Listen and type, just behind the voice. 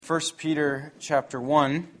1 Peter chapter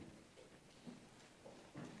 1.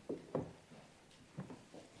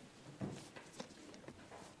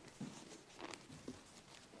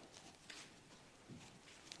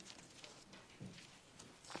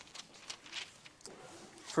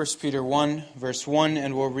 First Peter 1, verse 1,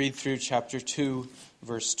 and we'll read through chapter 2,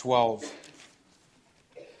 verse 12.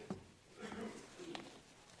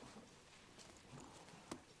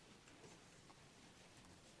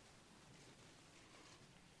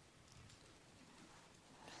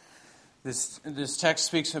 This text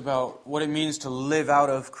speaks about what it means to live out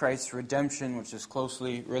of Christ's redemption, which is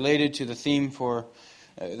closely related to the theme for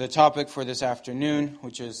the topic for this afternoon,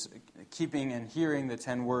 which is keeping and hearing the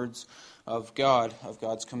 10 words of God, of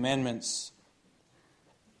God's commandments.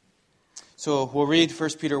 So we'll read 1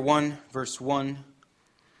 Peter 1, verse 1.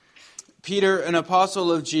 Peter, an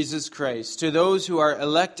apostle of Jesus Christ, to those who are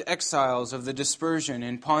elect exiles of the dispersion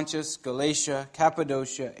in Pontus, Galatia,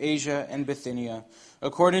 Cappadocia, Asia, and Bithynia,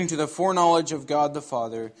 according to the foreknowledge of God the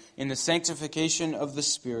Father, in the sanctification of the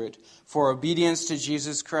Spirit, for obedience to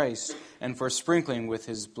Jesus Christ, and for sprinkling with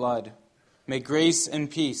his blood. May grace and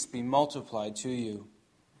peace be multiplied to you.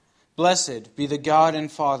 Blessed be the God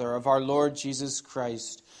and Father of our Lord Jesus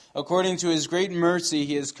Christ. According to his great mercy,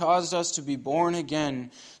 he has caused us to be born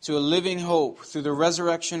again to a living hope through the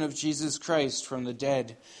resurrection of Jesus Christ from the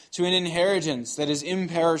dead, to an inheritance that is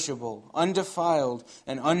imperishable, undefiled,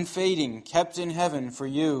 and unfading, kept in heaven for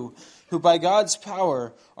you, who by God's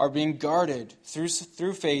power are being guarded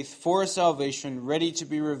through faith for a salvation ready to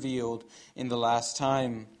be revealed in the last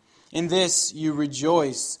time. In this you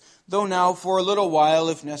rejoice, though now for a little while,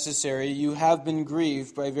 if necessary, you have been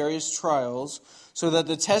grieved by various trials, so that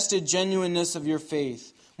the tested genuineness of your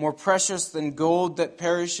faith, more precious than gold that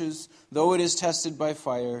perishes, though it is tested by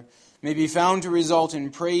fire, may be found to result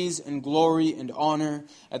in praise and glory and honor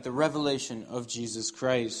at the revelation of Jesus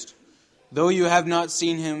Christ. Though you have not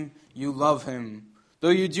seen him, you love him. Though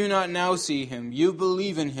you do not now see him, you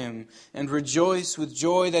believe in him and rejoice with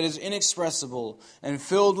joy that is inexpressible and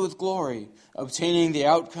filled with glory, obtaining the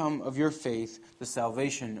outcome of your faith, the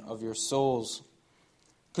salvation of your souls.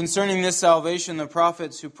 Concerning this salvation, the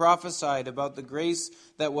prophets who prophesied about the grace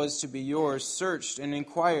that was to be yours searched and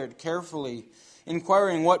inquired carefully,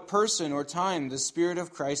 inquiring what person or time the Spirit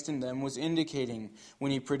of Christ in them was indicating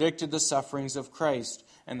when he predicted the sufferings of Christ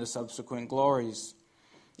and the subsequent glories.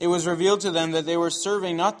 It was revealed to them that they were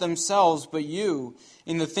serving not themselves but you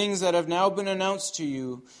in the things that have now been announced to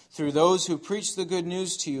you through those who preach the good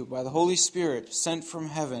news to you by the Holy Spirit sent from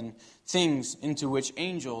heaven, things into which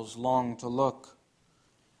angels long to look.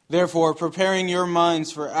 Therefore, preparing your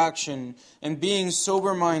minds for action and being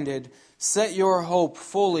sober-minded, set your hope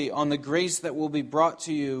fully on the grace that will be brought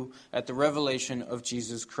to you at the revelation of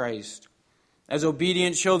Jesus Christ. As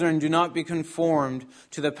obedient children, do not be conformed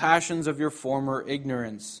to the passions of your former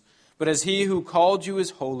ignorance. But as he who called you is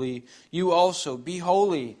holy, you also be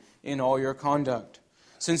holy in all your conduct.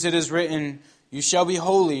 Since it is written, "You shall be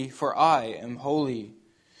holy, for I am holy."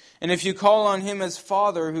 And if you call on him as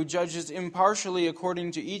Father who judges impartially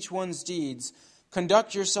according to each one's deeds,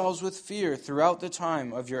 conduct yourselves with fear throughout the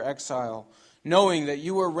time of your exile, knowing that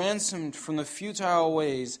you were ransomed from the futile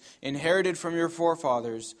ways inherited from your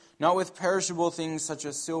forefathers, not with perishable things such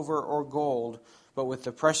as silver or gold, but with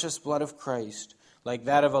the precious blood of Christ, like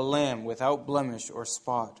that of a lamb without blemish or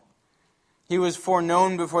spot. He was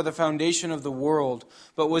foreknown before the foundation of the world,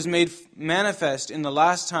 but was made manifest in the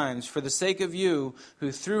last times for the sake of you,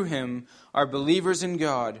 who through him are believers in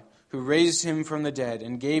God, who raised him from the dead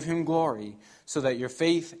and gave him glory, so that your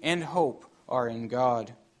faith and hope are in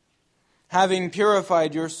God. Having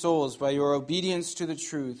purified your souls by your obedience to the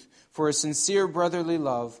truth for a sincere brotherly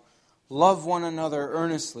love, love one another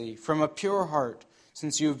earnestly from a pure heart,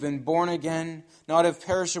 since you have been born again, not of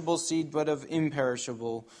perishable seed, but of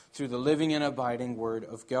imperishable, through the living and abiding word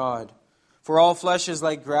of God. For all flesh is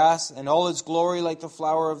like grass, and all its glory like the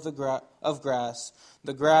flower of grass.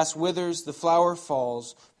 The grass withers, the flower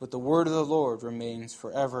falls, but the word of the Lord remains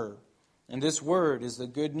forever. And this word is the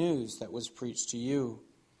good news that was preached to you.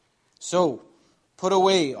 So, put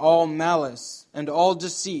away all malice, and all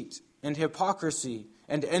deceit, and hypocrisy,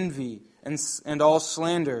 and envy, and all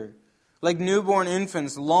slander. Like newborn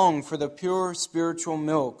infants, long for the pure spiritual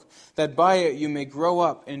milk, that by it you may grow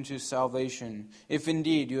up into salvation, if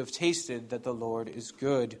indeed you have tasted that the Lord is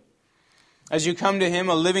good. As you come to him,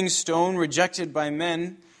 a living stone rejected by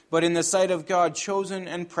men, but in the sight of God chosen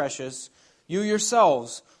and precious, you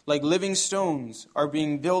yourselves, like living stones, are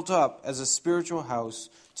being built up as a spiritual house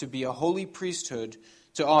to be a holy priesthood,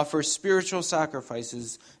 to offer spiritual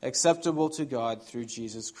sacrifices acceptable to God through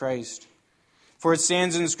Jesus Christ. For it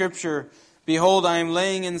stands in Scripture, Behold, I am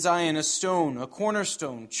laying in Zion a stone, a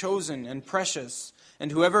cornerstone, chosen and precious,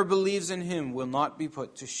 and whoever believes in him will not be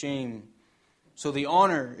put to shame. So the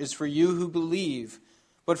honor is for you who believe.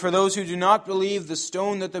 But for those who do not believe, the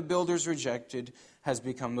stone that the builders rejected has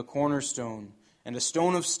become the cornerstone, and a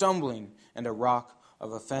stone of stumbling, and a rock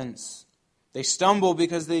of offense. They stumble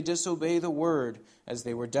because they disobey the word, as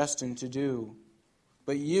they were destined to do.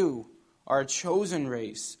 But you are a chosen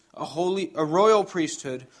race, a royal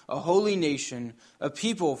priesthood, a holy nation, a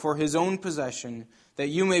people for his own possession, that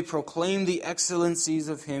you may proclaim the excellencies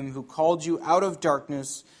of him who called you out of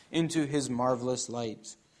darkness into his marvelous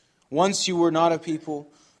light. Once you were not a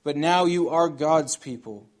people, but now you are God's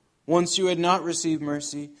people. Once you had not received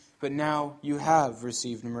mercy, but now you have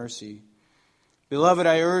received mercy. Beloved,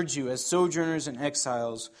 I urge you, as sojourners and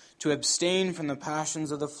exiles, to abstain from the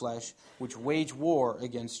passions of the flesh, which wage war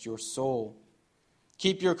against your soul.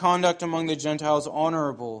 Keep your conduct among the Gentiles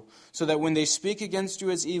honorable, so that when they speak against you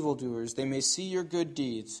as evildoers, they may see your good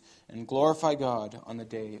deeds and glorify God on the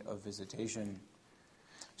day of visitation.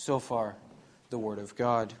 So far, the Word of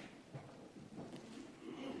God.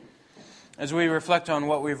 As we reflect on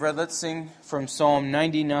what we've read, let's sing from Psalm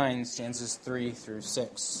 99, stanzas 3 through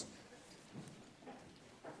 6.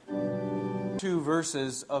 2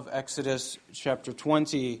 verses of Exodus chapter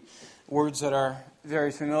 20, words that are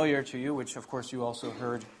very familiar to you, which of course you also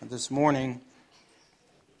heard this morning.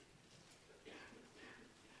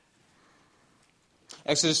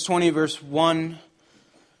 Exodus 20, verse 1.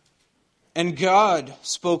 And God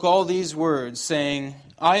spoke all these words, saying,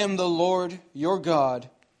 I am the Lord your God,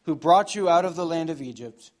 who brought you out of the land of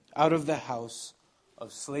Egypt, out of the house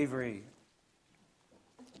of slavery.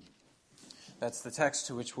 That's the text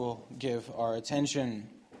to which we'll give our attention.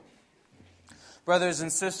 Brothers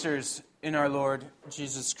and sisters in our Lord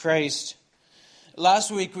Jesus Christ,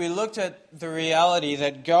 last week we looked at the reality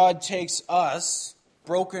that God takes us,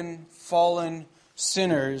 broken, fallen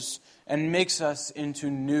sinners, and makes us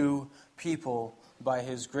into new people by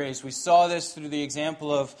His grace. We saw this through the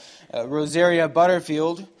example of Rosaria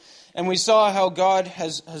Butterfield, and we saw how God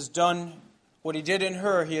has done what He did in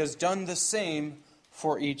her. He has done the same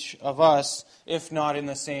for each of us, if not in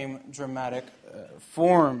the same dramatic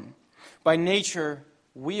form. By nature,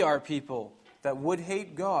 we are people that would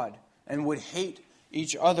hate God and would hate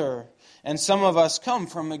each other. And some of us come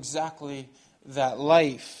from exactly that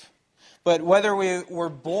life. But whether we were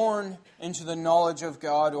born into the knowledge of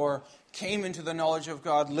God or came into the knowledge of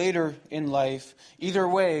God later in life, either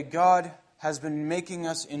way, God has been making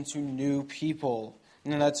us into new people.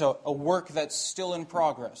 And that's a work that's still in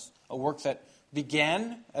progress, a work that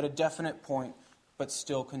began at a definite point, but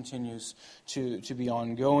still continues to be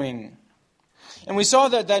ongoing. And we saw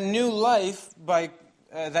that new life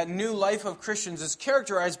of Christians is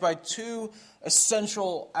characterized by two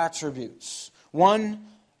essential attributes. One,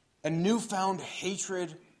 a newfound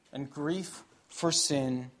hatred and grief for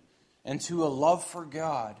sin, and two, a love for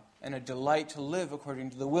God and a delight to live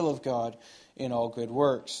according to the will of God in all good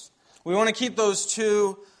works. We want to keep those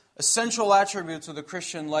two essential attributes of the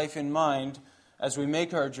Christian life in mind as we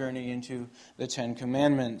make our journey into the Ten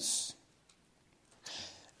Commandments.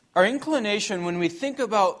 Our inclination when we think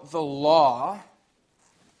about the law,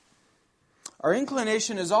 our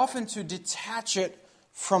inclination is often to detach it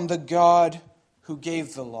from the God who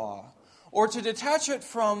gave the law, or to detach it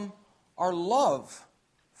from our love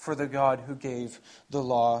for the God who gave the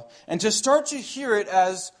law, and to start to hear it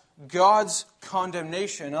as God's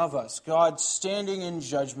condemnation of us, God standing in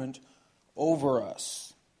judgment over us.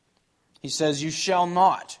 He says, you shall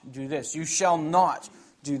not do this, you shall not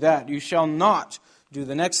do that, you shall not do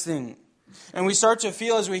the next thing. And we start to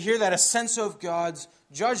feel as we hear that a sense of God's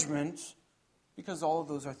judgment, because all of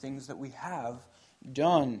those are things that we have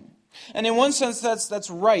done. And in one sense, that's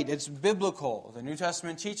right. It's biblical. The New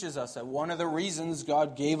Testament teaches us that one of the reasons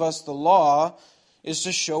God gave us the law is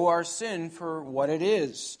to show our sin for what it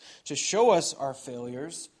is, to show us our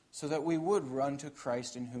failures, so that we would run to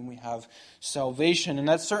Christ in whom we have salvation. And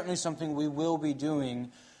that's certainly something we will be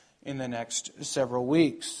doing in the next several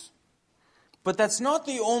weeks. But that's not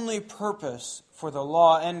the only purpose for the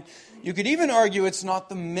law, and you could even argue it's not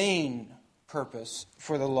the main purpose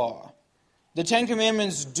for the law. The Ten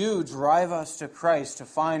Commandments do drive us to Christ to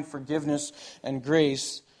find forgiveness and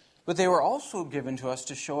grace, but they were also given to us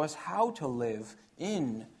to show us how to live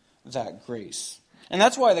in that grace. And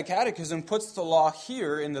that's why the Catechism puts the law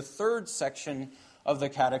here in the third section of the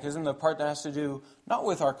Catechism, the part that has to do not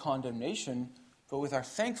with our condemnation, but with our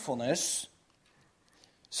thankfulness,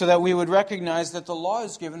 so that we would recognize that the law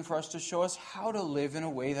is given for us to show us how to live in a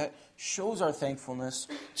way that shows our thankfulness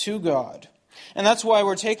to God. And that's why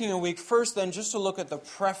we're taking a week first then just to look at the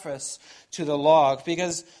preface to the law,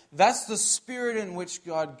 because that's the spirit in which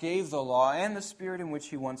God gave the law and the spirit in which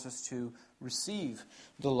He wants us to receive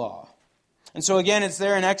the law. And so again, it's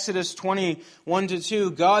there in Exodus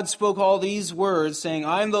 20:1-2. God spoke all these words, saying,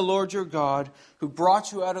 I am the Lord your God, who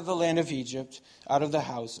brought you out of the land of Egypt, out of the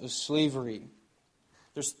house of slavery.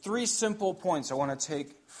 There's 3 simple points I want to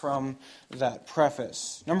take from that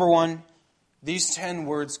preface. Number 1, these 10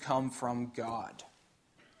 words come from God.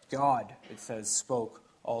 God, it says, spoke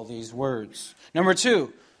all these words. Number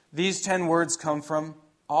 2, these 10 words come from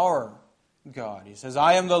our God. He says,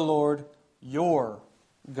 I am the Lord, your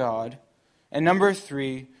God. And number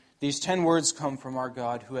 3, these 10 words come from our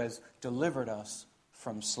God who has delivered us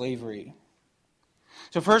from slavery.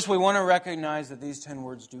 So first we want to recognize that these 10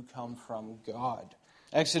 words do come from God.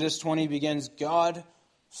 Exodus 20 begins, God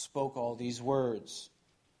spoke all these words.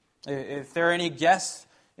 If there are any guests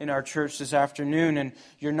in our church this afternoon and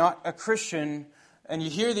you're not a Christian and you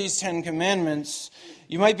hear these 10 commandments,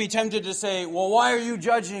 you might be tempted to say, well, why are you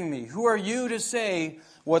judging me? Who are you to say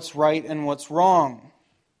what's right and what's wrong?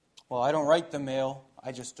 Well, I don't write the mail,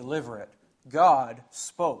 I just deliver it. God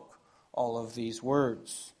spoke all of these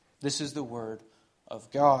words. This is the word of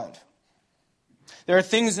God. There are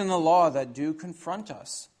things in the law that do confront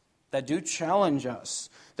us, that do challenge us,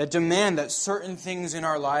 that demand that certain things in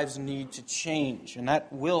our lives need to change. And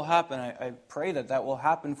that will happen. I pray that will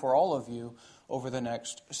happen for all of you over the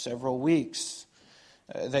next several weeks.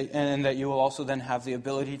 And that you will also then have the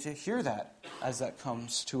ability to hear that as that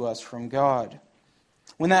comes to us from God.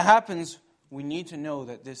 When that happens, we need to know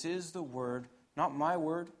that this is the word, not my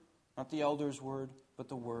word, not the elder's word, but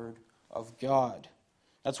the word of God.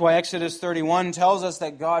 That's why Exodus 31 tells us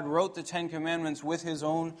that God wrote the 10 Commandments with His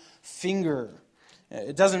own finger.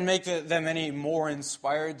 It doesn't make them any more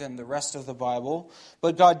inspired than the rest of the Bible,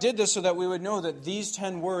 but God did this so that we would know that these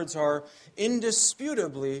 10 words are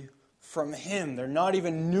indisputably from Him. They're not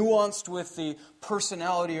even nuanced with the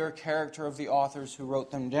personality or character of the authors who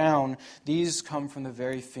wrote them down. These come from the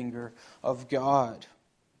very finger of God.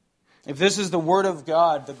 If this is the Word of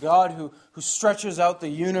God, the God who stretches out the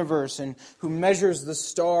universe and who measures the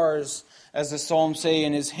stars, as the Psalms say,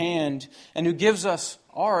 in His hand, and who gives us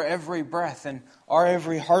our every breath and our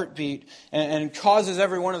every heartbeat and causes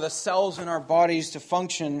every one of the cells in our bodies to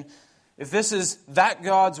function, if this is that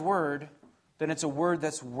God's Word, then it's a word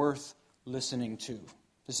that's worth listening to.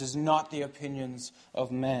 This is not the opinions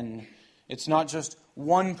of men. It's not just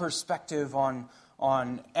one perspective on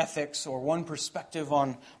ethics or one perspective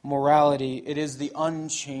on morality. It is the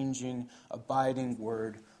unchanging, abiding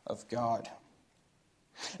Word of God.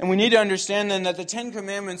 And we need to understand then that the 10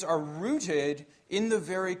 Commandments are rooted in the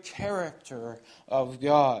very character of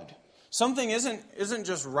God. Something isn't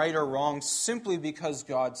just right or wrong simply because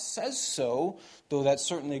God says so, though that's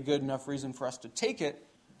certainly a good enough reason for us to take it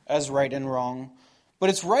as right and wrong. But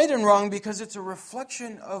it's right and wrong because it's a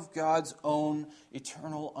reflection of God's own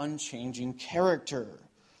eternal, unchanging character.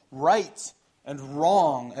 Right and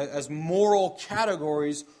wrong as moral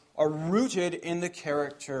categories are rooted in the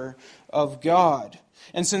character of God.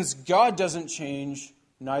 And since God doesn't change,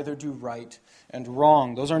 neither do right and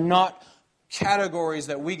wrong. Those are not categories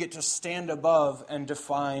that we get to stand above and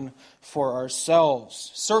define for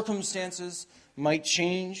ourselves. Circumstances might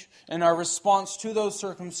change, and our response to those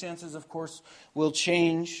circumstances, of course, will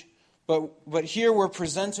change. But here we're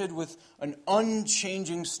presented with an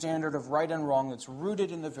unchanging standard of right and wrong that's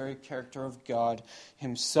rooted in the very character of God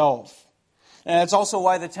Himself. And that's also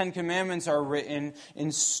why the 10 Commandments are written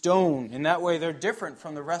in stone. In that way, they're different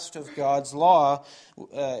from the rest of God's law,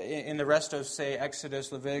 in the rest of, say,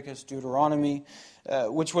 Exodus, Leviticus, Deuteronomy,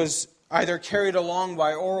 which was either carried along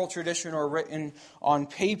by oral tradition or written on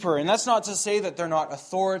paper. And that's not to say that they're not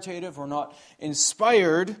authoritative or not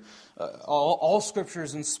inspired. All Scripture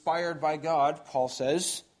is inspired by God, Paul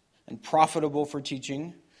says, and profitable for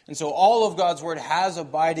teaching. And so all of God's Word has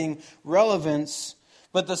abiding relevance.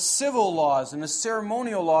 But the civil laws and the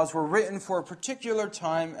ceremonial laws were written for a particular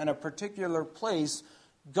time and a particular place.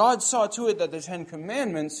 God saw to it that the 10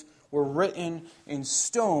 Commandments were written in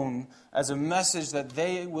stone as a message that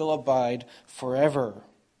they will abide forever.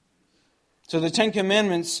 So the 10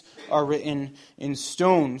 Commandments are written in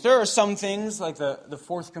stone. There are some things, like the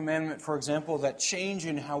fourth commandment, for example, that change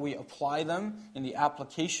in how we apply them, in the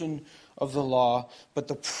application of the law, but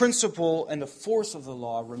the principle and the force of the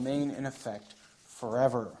law remain in effect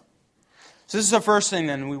forever. So this is the first thing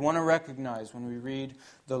then we want to recognize when we read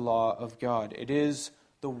the law of God. It is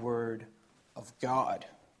the Word of God.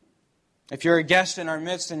 If you're a guest in our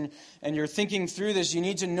midst and you're thinking through this, you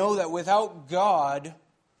need to know that without God,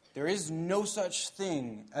 there is no such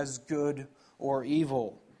thing as good or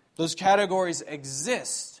evil. Those categories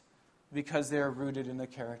exist because they are rooted in the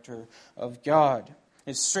character of God.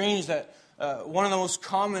 It's strange that one of the most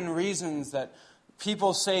common reasons that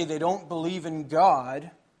people say they don't believe in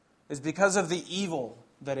God is because of the evil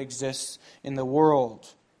that exists in the world.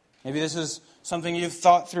 Maybe this is something you've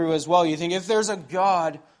thought through as well. You think, if there's a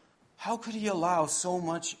God, how could He allow so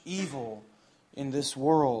much evil in this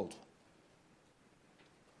world?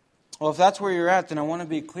 Well, if that's where you're at, then I want to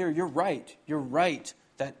be clear. You're right. You're right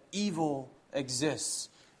that evil exists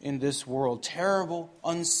in this world. Terrible,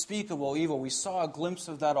 unspeakable evil. We saw a glimpse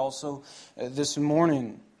of that also this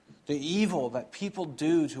morning. The evil that people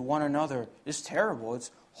do to one another is terrible.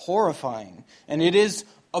 It's horrifying. And it is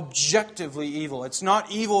objectively evil. It's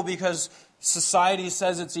not evil because society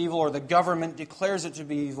says it's evil or the government declares it to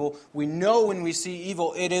be evil. We know when we see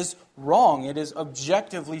evil, it is wrong. It is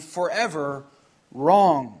objectively forever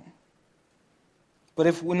wrong.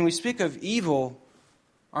 But when we speak of evil,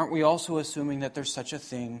 aren't we also assuming that there's such a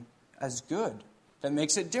thing as good that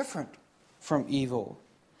makes it different from evil?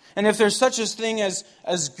 And if there's such a thing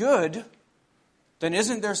as good, then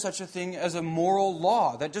isn't there such a thing as a moral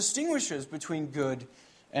law that distinguishes between good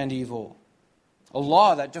and evil? A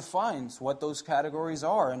law that defines what those categories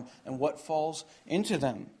are and what falls into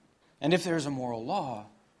them. And if there's a moral law,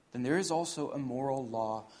 then there is also a moral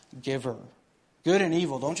law giver. Good and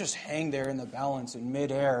evil don't just hang there in the balance in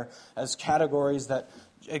midair as categories that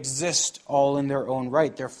exist all in their own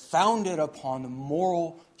right. They're founded upon the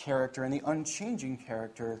moral character and the unchanging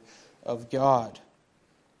character of God.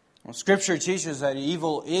 Well, Scripture teaches that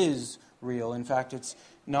evil is real. In fact, it's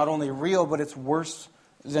not only real, but it's worse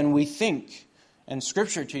than we think. And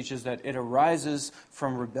Scripture teaches that it arises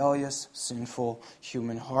from rebellious, sinful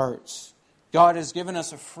human hearts. God has given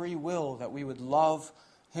us a free will that we would love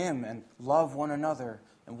Him and love one another.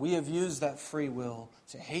 And we have used that free will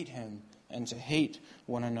to hate Him and to hate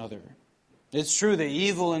one another. It's true that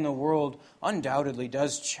evil in the world undoubtedly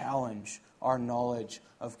does challenge our knowledge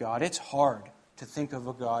of God. It's hard to think of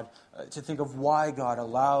a God, to think of why God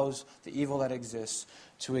allows the evil that exists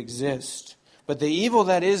to exist. But the evil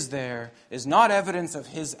that is there is not evidence of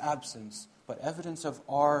His absence, but evidence of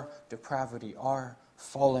our depravity, our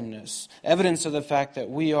fallenness. Evidence of the fact that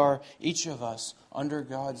we are, each of us, under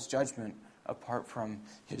God's judgment apart from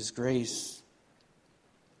His grace.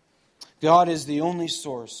 God is the only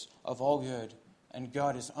source of all good, and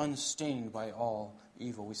God is unstained by all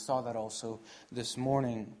evil. We saw that also this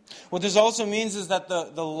morning. What this also means is that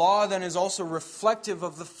the law then is also reflective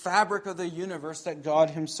of the fabric of the universe that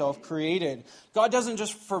God Himself created. God doesn't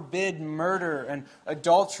just forbid murder and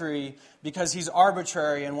adultery because He's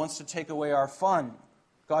arbitrary and wants to take away our fun.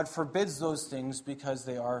 God forbids those things because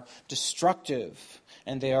they are destructive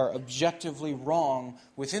and they are objectively wrong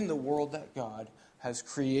within the world that God has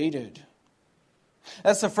created.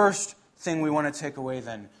 That's the first thing we want to take away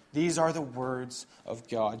then. These are the words of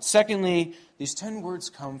God. Secondly, these 10 words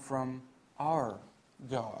come from our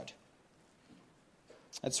God.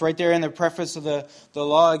 That's right there in the preface of the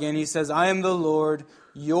law again. He says, I am the Lord,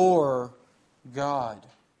 your God.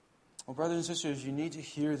 Well, brothers and sisters, you need to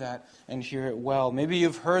hear that and hear it well. Maybe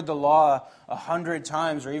you've heard the law 100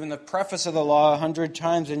 times or even the preface of the law 100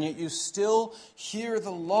 times, and yet you still hear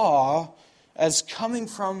the law as coming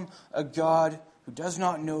from a God who does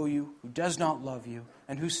not know you, who does not love you,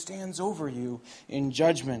 and who stands over you in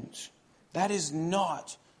judgment. That is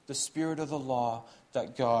not the spirit of the law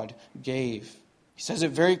that God gave. He says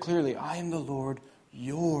it very clearly, I am the Lord,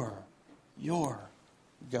 your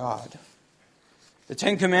God. The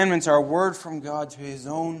 10 Commandments are a word from God to His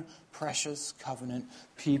own precious covenant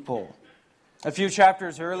people. A few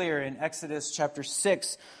chapters earlier in Exodus chapter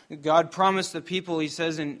 6, God promised the people, He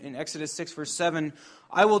says in Exodus 6 verse 7,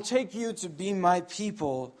 I will take you to be my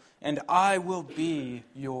people, and I will be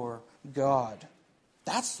your God.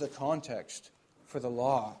 That's the context for the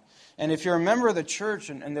law. And if you're a member of the church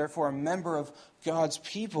and therefore a member of God's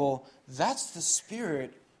people, that's the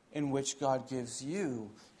spirit in which God gives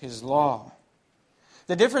you His law.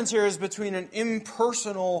 The difference here is between an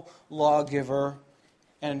impersonal lawgiver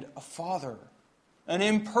and a father. An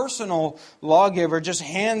impersonal lawgiver just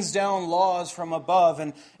hands down laws from above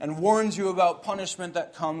and warns you about punishment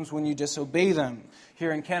that comes when you disobey them.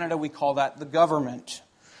 Here in Canada, we call that the government.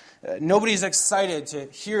 Nobody's excited to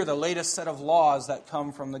hear the latest set of laws that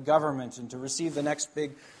come from the government and to receive the next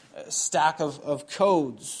big stack of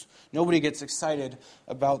codes. Nobody gets excited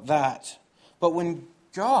about that. But when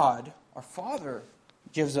God, our Father,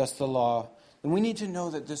 gives us the law, then we need to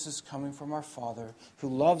know that this is coming from our Father who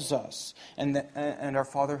loves us and our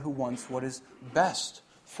Father who wants what is best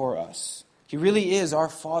for us. He really is our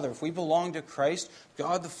Father. If we belong to Christ,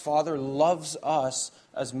 God the Father loves us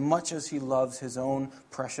as much as He loves His own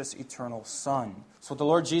precious eternal Son. That's what the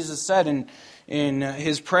Lord Jesus said in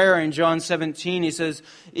His prayer in John 17. He says,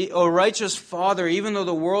 O righteous Father, even though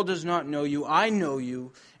the world does not know you, I know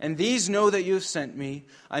you, and these know that you have sent me.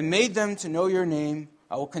 I made them to know your name.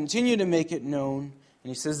 I will continue to make it known. And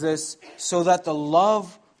He says this, so that the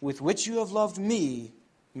love with which you have loved me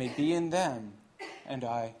may be in them, and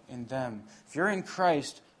I in them. If you're in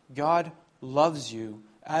Christ, God loves you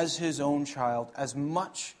as His own child, as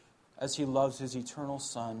much as He loves His eternal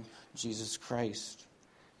Son, Jesus Christ.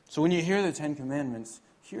 So when you hear the Ten Commandments,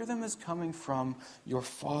 hear them as coming from your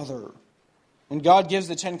Father. When God gives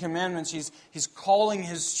the Ten Commandments, He's calling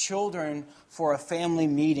His children for a family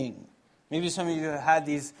meeting. Maybe some of you have had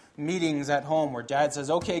these meetings at home where Dad says,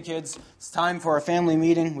 okay, kids, it's time for a family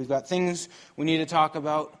meeting. We've got things we need to talk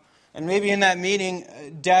about. And maybe in that meeting,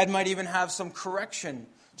 Dad might even have some correction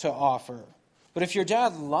to offer. But if your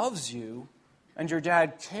dad loves you, and your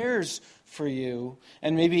dad cares for you,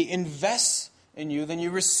 and maybe invests in you, then you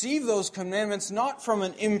receive those commandments not from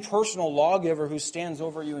an impersonal lawgiver who stands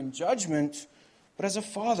over you in judgment, but as a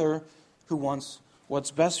father who wants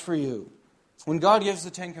what's best for you. When God gives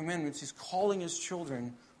the Ten Commandments, He's calling His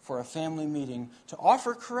children for a family meeting to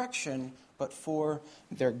offer correction, but for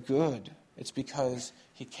their good. It's because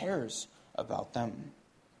He cares about them.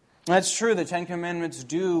 That's true. The Ten Commandments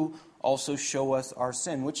do also show us our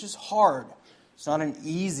sin, which is hard. It's not an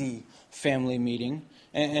easy family meeting,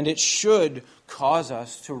 and it should cause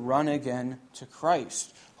us to run again to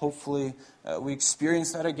Christ. Hopefully, we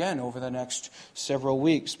experience that again over the next several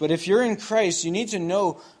weeks. But if you're in Christ, you need to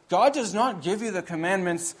know God does not give you the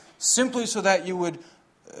commandments simply so that you would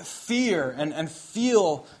fear and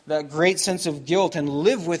feel that great sense of guilt and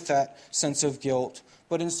live with that sense of guilt.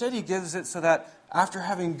 But instead He gives it so that after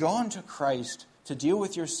having gone to Christ to deal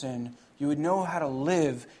with your sin, you would know how to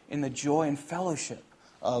live in the joy and fellowship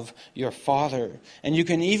of your Father. And you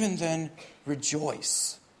can even then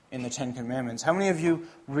rejoice in the Ten Commandments. How many of you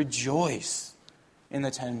rejoice in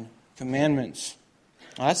the Ten Commandments?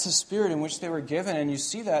 Well, that's the spirit in which they were given, and you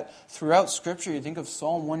see that throughout Scripture. You think of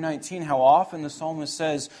Psalm 119, how often the psalmist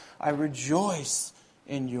says, I rejoice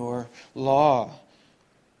in your law.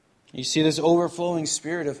 You see this overflowing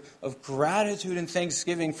spirit of gratitude and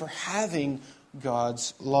thanksgiving for having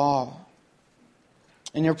God's law.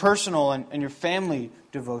 In your personal and your family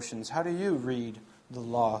devotions, how do you read the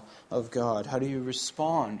law of God? How do you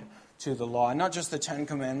respond to the law? And not just the Ten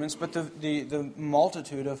Commandments, but the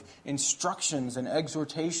multitude of instructions and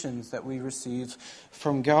exhortations that we receive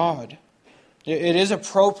from God. It is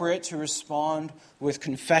appropriate to respond with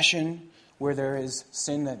confession where there is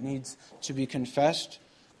sin that needs to be confessed.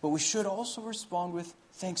 But we should also respond with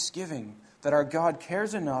thanksgiving that our God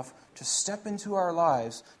cares enough to step into our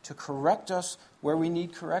lives, to correct us where we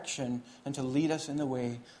need correction, and to lead us in the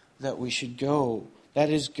way that we should go. That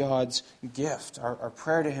is God's gift. Our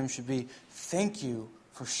prayer to Him should be, thank you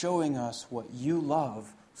for showing us what you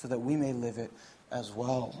love so that we may live it as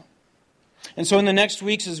well. And so in the next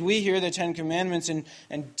weeks, as we hear the Ten Commandments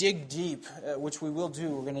and dig deep, which we will do,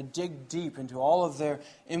 we're going to dig deep into all of their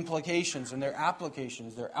implications and their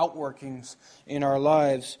applications, their outworkings in our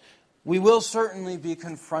lives. We will certainly be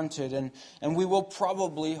confronted, and we will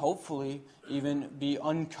probably, hopefully, even be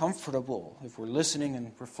uncomfortable. If we're listening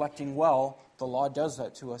and reflecting well, the law does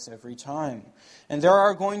that to us every time. And there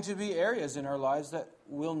are going to be areas in our lives that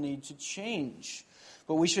will need to change.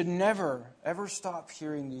 But we should never, ever stop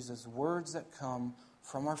hearing these as words that come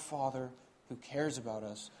from our Father who cares about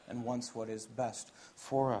us and wants what is best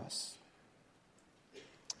for us.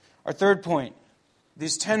 Our third point,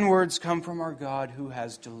 these 10 words come from our God who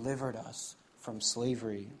has delivered us from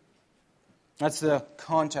slavery. That's the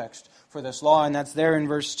context for this law, and that's there in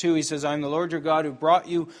verse 2. He says, I am the Lord your God who brought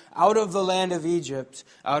you out of the land of Egypt,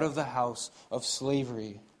 out of the house of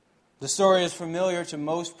slavery. The story is familiar to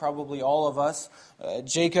most, probably all of us.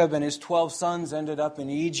 Jacob and his 12 sons ended up in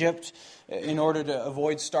Egypt in order to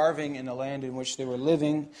avoid starving in the land in which they were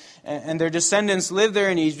living. And their descendants lived there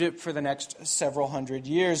in Egypt for the next several hundred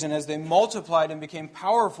years. And as they multiplied and became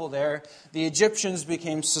powerful there, the Egyptians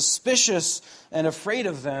became suspicious and afraid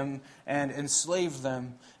of them and enslaved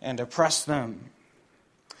them and oppressed them.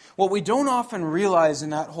 What we don't often realize in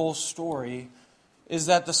that whole story is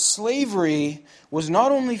that the slavery was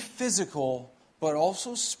not only physical, but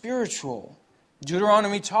also spiritual.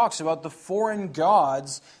 Deuteronomy talks about the foreign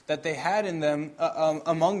gods that they had in them,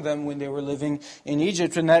 among them when they were living in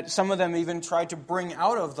Egypt, and that some of them even tried to bring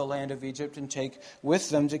out of the land of Egypt and take with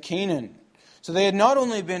them to Canaan. So they had not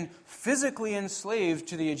only been physically enslaved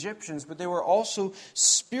to the Egyptians, but they were also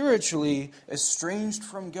spiritually estranged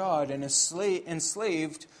from God and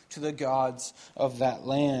enslaved to the gods of that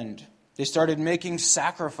land. They started making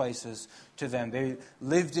sacrifices to them. They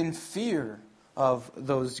lived in fear of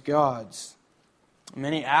those gods.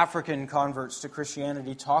 Many African converts to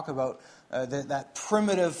Christianity talk about that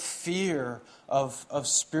primitive fear of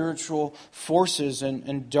spiritual forces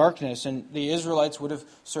and darkness. And the Israelites would have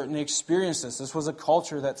certainly experienced this. This was a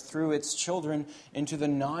culture that threw its children into the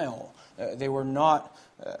Nile. These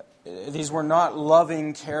were not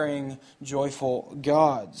loving, caring, joyful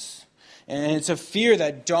gods. And it's a fear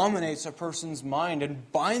that dominates a person's mind and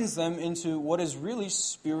binds them into what is really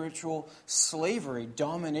spiritual slavery,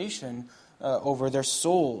 domination over their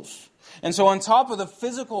souls. And so on top of the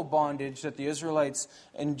physical bondage that the Israelites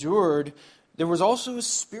endured, there was also a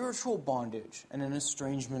spiritual bondage and an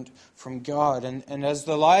estrangement from God. And as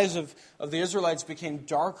the lives of the Israelites became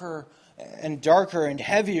darker and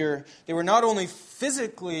heavier, they were not only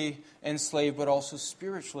physically enslaved, but also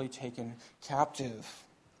spiritually taken captive.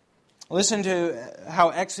 Listen to how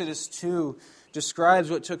Exodus 2 describes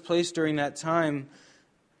what took place during that time.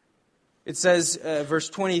 It says, verse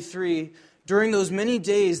 23, "During those many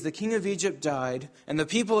days the king of Egypt died, and the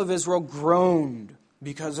people of Israel groaned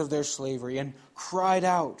because of their slavery and cried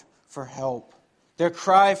out for help. Their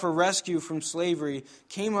cry for rescue from slavery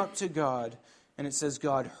came up to God, and it says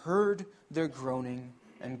God heard their groaning,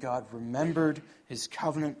 and God remembered his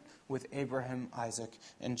covenant with Abraham, Isaac,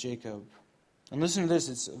 and Jacob." And listen to this,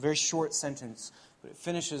 it's a very short sentence, but it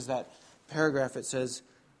finishes that paragraph. It says,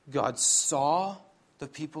 God saw the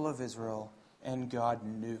people of Israel, and God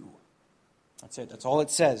knew. That's it. That's all it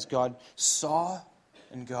says. God saw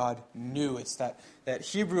and God knew. It's that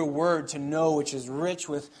Hebrew word to know, which is rich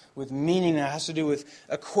with meaning, that has to do with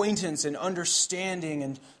acquaintance and understanding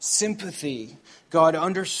and sympathy. God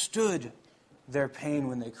understood their pain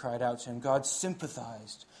when they cried out to him. God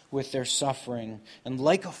sympathized with their suffering. And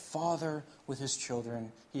like a father with his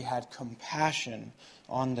children, he had compassion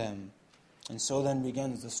on them. And so then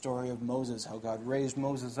begins the story of Moses, how God raised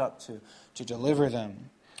Moses up to deliver them.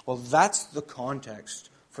 Well, that's the context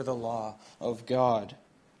for the law of God.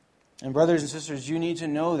 And brothers and sisters, you need to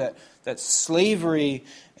know that slavery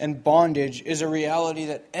and bondage is a reality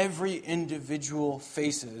that every individual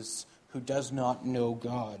faces who does not know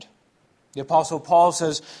God. The Apostle Paul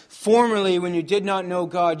says, "Formerly, when you did not know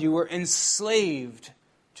God, you were enslaved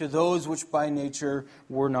to those which by nature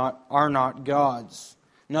are not God's."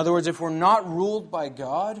 In other words, if we're not ruled by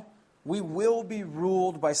God, we will be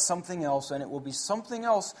ruled by something else, and it will be something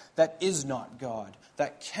else that is not God,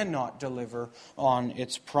 that cannot deliver on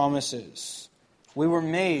its promises. We were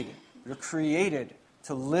created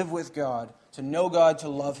to live with God, to know God, to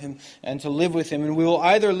love Him, and to live with Him. And we will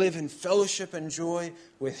either live in fellowship and joy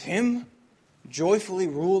with Him, joyfully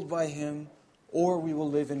ruled by Him, or we will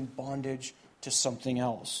live in bondage to something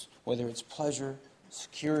else, whether it's pleasure,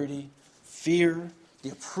 security, fear, the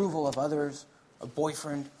approval of others, a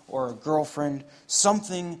boyfriend or a girlfriend,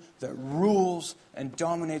 something that rules and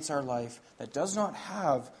dominates our life that does not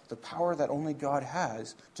have the power that only God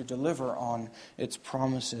has to deliver on its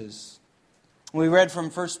promises. We read from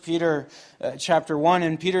 1 Peter chapter 1,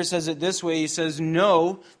 and Peter says it this way. He says,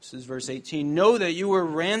 "Know," this is verse 18, "know that you were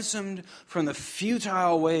ransomed from the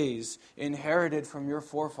futile ways inherited from your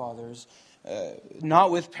forefathers, not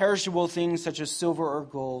with perishable things such as silver or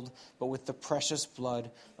gold, but with the precious blood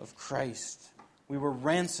of Christ." We were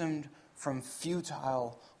ransomed from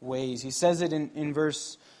futile ways. He says it in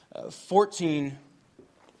verse 14.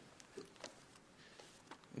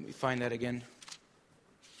 Let me find that again.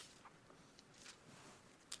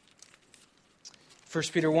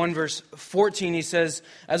 1 Peter 1 verse 14, he says,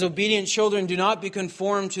 "As obedient children, do not be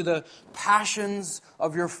conformed to the passions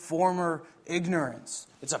of your former ignorance."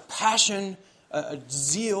 It's a passion, a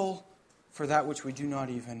zeal for that which we do not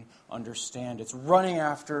even understand. It's running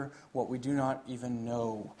after what we do not even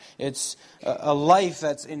know. It's a life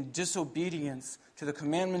that's in disobedience to the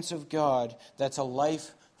commandments of God. That's a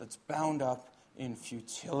life that's bound up in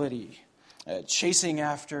futility. Chasing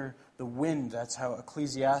after the wind. That's how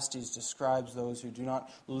Ecclesiastes describes those who do not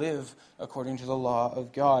live according to the law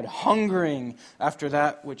of God. Hungering after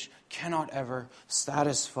that which cannot ever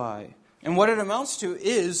satisfy. And what it amounts to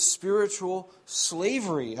is spiritual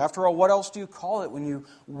slavery. After all, what else do you call it when you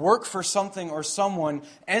work for something or someone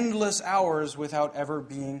endless hours without ever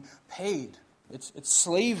being paid? It's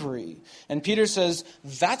slavery. And Peter says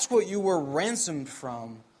that's what you were ransomed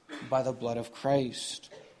from by the blood of Christ.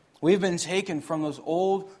 We've been taken from those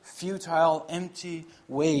old, futile, empty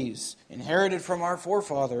ways, inherited from our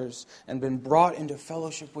forefathers, and been brought into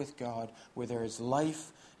fellowship with God, where there is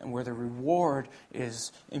life and where the reward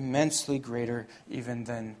is immensely greater even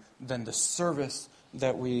than the service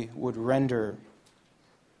that we would render.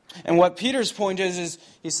 And what Peter's point is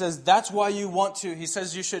he says, that's why you want to. He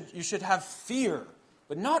says you should have fear,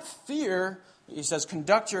 but not fear. He says,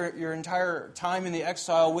 conduct your entire time in the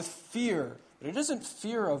exile with fear. But it isn't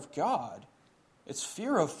fear of God. It's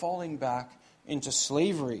fear of falling back into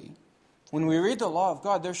slavery. When we read the law of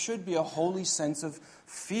God, there should be a holy sense of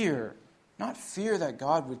fear. Not fear that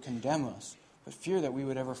God would condemn us, but fear that we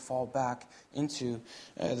would ever fall back into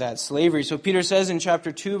that slavery. So Peter says in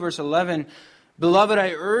chapter 2, verse 11, "Beloved,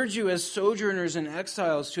 I urge you as sojourners and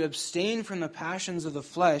exiles to abstain from the passions of the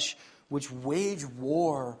flesh, which wage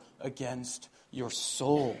war against your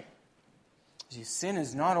soul." See, sin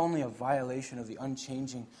is not only a violation of the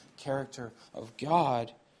unchanging character of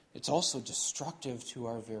God, it's also destructive to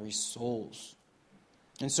our very souls.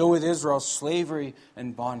 And so with Israel, slavery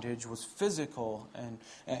and bondage was physical, and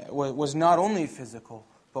was not only physical,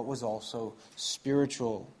 but was also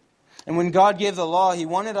spiritual. And when God gave the law, He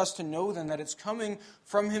wanted us to know then that it's coming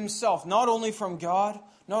from Himself, not only from God,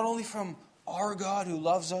 not only from our God who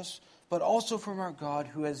loves us, but also from our God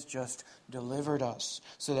who has just delivered us,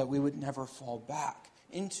 so that we would never fall back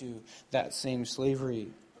into that same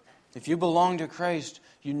slavery. If you belong to Christ,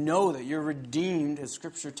 you know that you're redeemed, as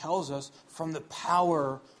Scripture tells us, from the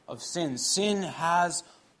power of sin. Sin has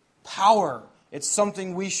power. It's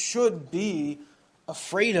something we should be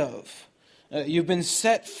afraid of. You've been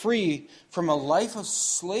set free from a life of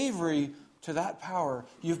slavery to that power.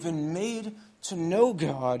 You've been made to know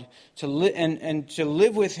God and to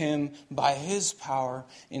live with Him by His power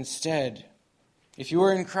instead. If you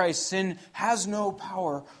are in Christ, sin has no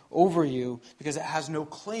power over you because it has no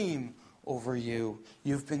claim over you.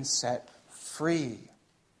 You've been set free.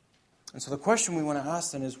 And so the question we want to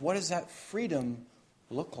ask then is, what does that freedom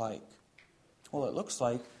look like? Well, it looks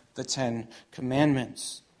like the 10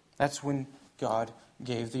 Commandments. That's when God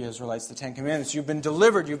gave the Israelites the 10 Commandments. You've been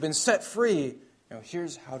delivered. You've been set free. Now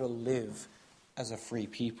here's how to live as a free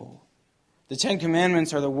people. The 10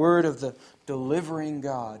 Commandments are the word of the delivering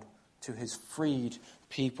God to His freed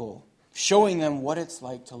people, showing them what it's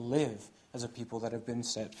like to live as a people that have been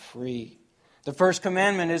set free. The first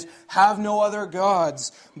commandment is, have no other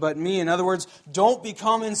gods but me. In other words, don't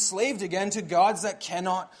become enslaved again to gods that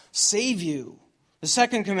cannot save you. The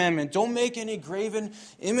second commandment, don't make any graven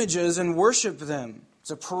images and worship them. It's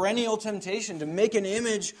a perennial temptation to make an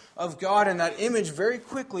image of God, and that image very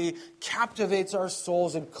quickly captivates our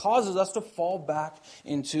souls and causes us to fall back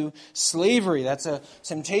into slavery. That's a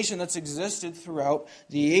temptation that's existed throughout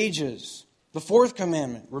the ages. The fourth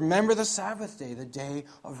commandment, remember the Sabbath day, the day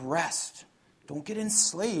of rest. Don't get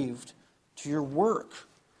enslaved to your work.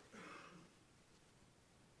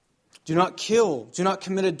 Do not kill. Do not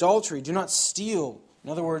commit adultery. Do not steal. In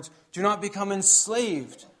other words, do not become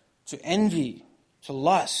enslaved to envy, to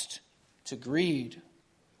lust, to greed.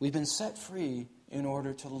 We've been set free in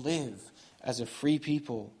order to live as a free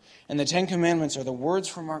people. And the 10 Commandments are the words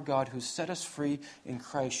from our God who set us free in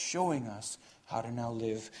Christ, showing us how to now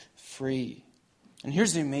live free. And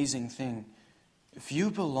here's the amazing thing. If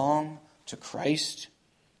you belong to Christ,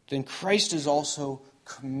 then Christ is also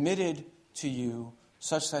committed to you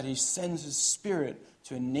such that He sends His Spirit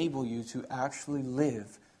to enable you to actually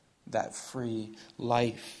live that free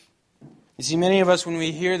life. You see, many of us, when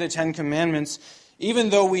we hear the 10 Commandments, even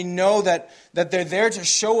though we know that they're there to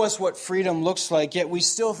show us what freedom looks like, yet we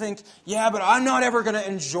still think, yeah, but I'm not ever going to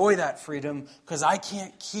enjoy that freedom because I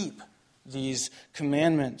can't keep these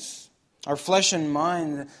commandments. Our flesh and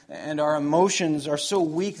mind and our emotions are so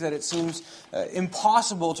weak that it seems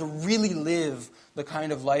impossible to really live the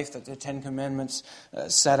kind of life that the 10 Commandments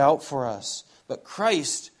set out for us. But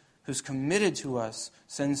Christ, who's committed to us,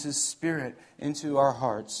 sends His Spirit into our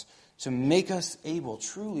hearts to make us able,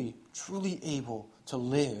 truly, truly able to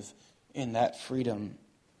live in that freedom.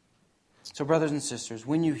 So brothers and sisters,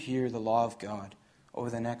 when you hear the law of God over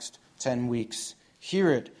the next 10 weeks,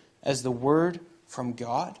 hear it as the word from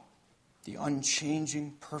God, the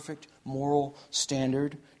unchanging, perfect moral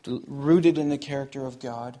standard rooted in the character of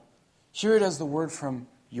God. Hear it as the word from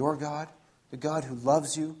your God, the God who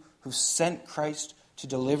loves you, who sent Christ to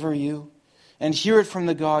deliver you. And hear it from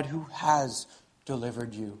the God who has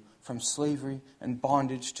delivered you from slavery and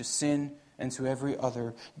bondage to sin and to every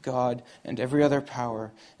other god and every other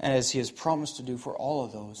power, and as He has promised to do for all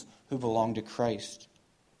of those who belong to Christ.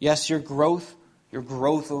 Yes, your growth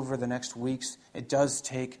over the next weeks, it does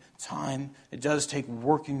take time. It does take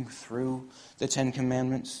working through the 10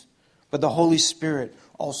 Commandments. But the Holy Spirit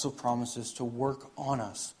also promises to work on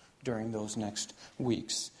us during those next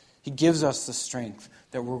weeks. He gives us the strength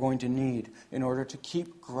that we're going to need in order to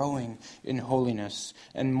keep growing in holiness.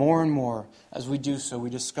 And more, as we do so,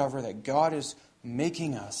 we discover that God is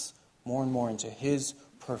making us more and more into His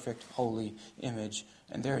perfect, holy image.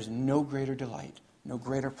 And there is no greater delight, no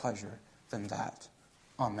greater pleasure than that.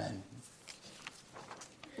 Amen.